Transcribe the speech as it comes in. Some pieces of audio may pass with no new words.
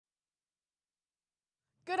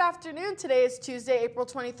Good afternoon. Today is Tuesday, April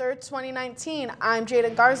 23rd, 2019. I'm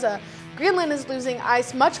Jaden Garza. Greenland is losing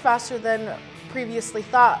ice much faster than previously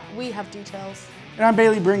thought. We have details. And I'm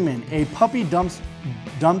Bailey Bringman. A puppy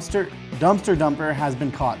dumpster dumper has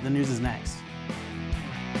been caught. The news is next.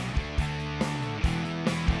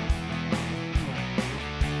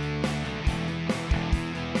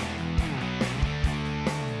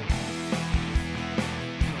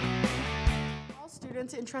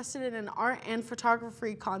 Students interested in an art and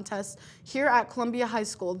photography contest here at Columbia High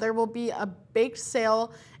School. There will be a bake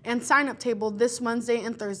sale and sign-up table this Wednesday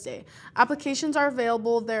and Thursday. Applications are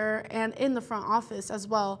available there and in the front office as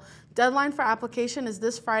well. Deadline for application is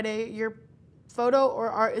this Friday. Your photo or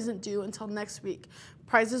art isn't due until next week.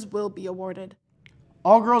 Prizes will be awarded.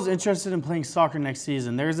 All girls interested in playing soccer next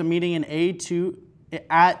season. There is a meeting in A2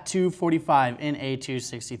 at 2:45 in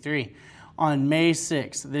A263. On May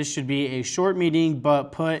 6th. This should be a short meeting,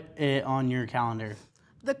 but put it on your calendar.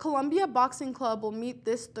 The Columbia Boxing Club will meet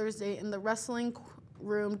this Thursday in the wrestling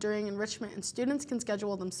room during enrichment, and students can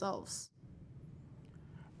schedule themselves.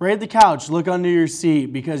 Raid the couch, look under your seat,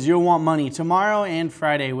 because you'll want money tomorrow and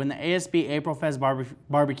Friday when the ASB April Fest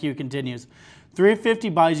barbecue continues. $3.50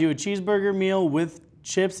 buys you a cheeseburger meal with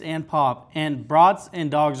chips and pop, and brats and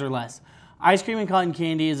dogs or less. Ice cream and cotton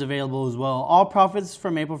candy is available as well. All profits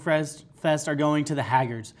from April Fest are going to the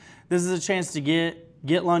Haggards. This is a chance to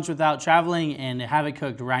get lunch without traveling and have it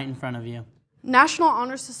cooked right in front of you. National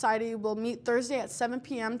Honor Society will meet Thursday at 7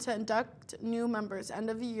 p.m. to induct new members.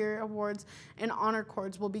 End-of-the-year awards and honor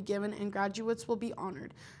cords will be given and graduates will be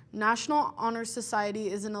honored. National Honor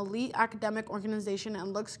Society is an elite academic organization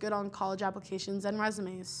and looks good on college applications and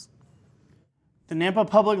resumes. The Nampa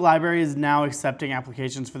Public Library is now accepting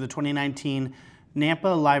applications for the 2019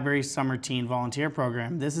 Nampa Library Summer Teen Volunteer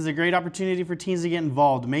Program. This is a great opportunity for teens to get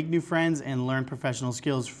involved, make new friends, and learn professional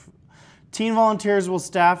skills. Teen volunteers will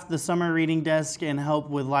staff the summer reading desk and help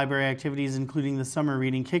with library activities, including the summer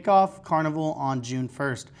reading kickoff carnival on June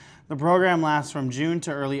 1st. The program lasts from June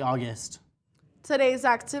to early August. Today's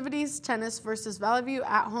activities: tennis versus Valley View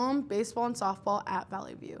at home, baseball and softball at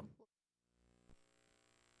Valley View.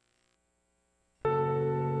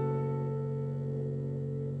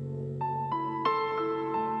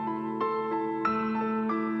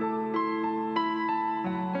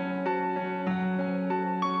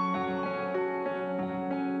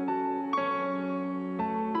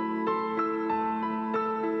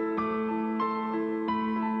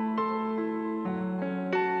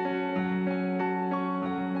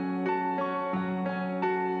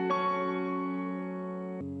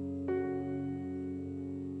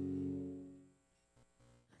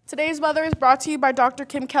 Today's weather is brought to you by Dr.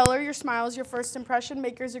 Kim Keller. Your smile is your first impression.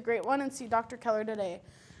 Make yours a great one and see Dr. Keller today.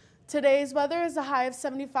 Today's weather is a high of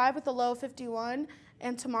 75 with a low of 51,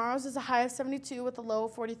 and tomorrow's is a high of 72 with a low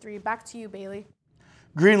of 43. Back to you, Bailey.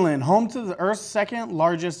 Greenland, home to the Earth's second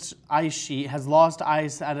largest ice sheet, has lost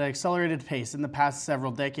ice at an accelerated pace in the past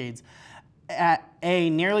several decades, at a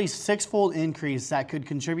nearly six-fold increase that could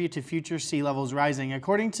contribute to future sea levels rising.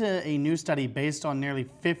 According to a new study based on nearly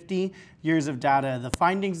 50 years of data, the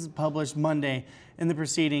findings published Monday in the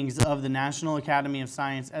Proceedings of the National Academy of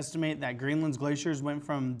Science estimate that Greenland's glaciers went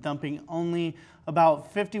from dumping only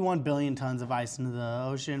about 51 billion tons of ice into the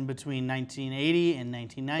ocean between 1980 and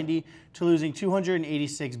 1990 to losing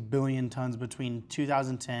 286 billion tons between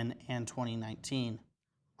 2010 and 2019.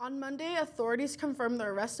 On Monday, authorities confirmed the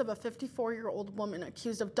arrest of a 54-year-old woman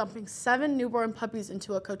accused of dumping 7 newborn puppies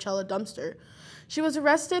into a Coachella dumpster. She was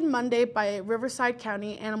arrested Monday by Riverside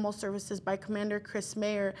County Animal Services by Commander Chris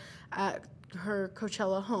Mayer at her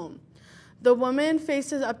Coachella home. The woman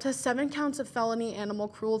faces up to 7 counts of felony animal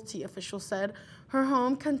cruelty, officials said. Her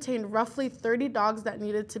home contained roughly 30 dogs that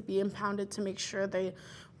needed to be impounded to make sure they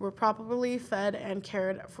were properly fed and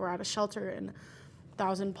cared for at a shelter in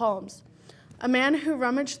Thousand Palms. A man who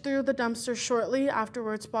rummaged through the dumpster shortly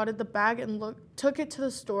afterwards spotted the bag and took it to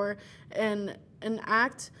the store. In an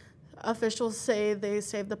act, officials say they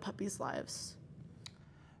saved the puppies' lives.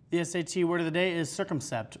 The SAT word of the day is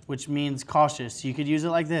circumspect, which means cautious. You could use it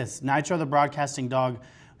like this: Nitro, the broadcasting dog,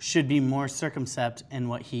 should be more circumspect in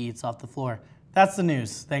what he eats off the floor. That's the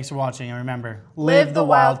news. Thanks for watching, and remember, live the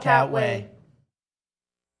Wildcat way.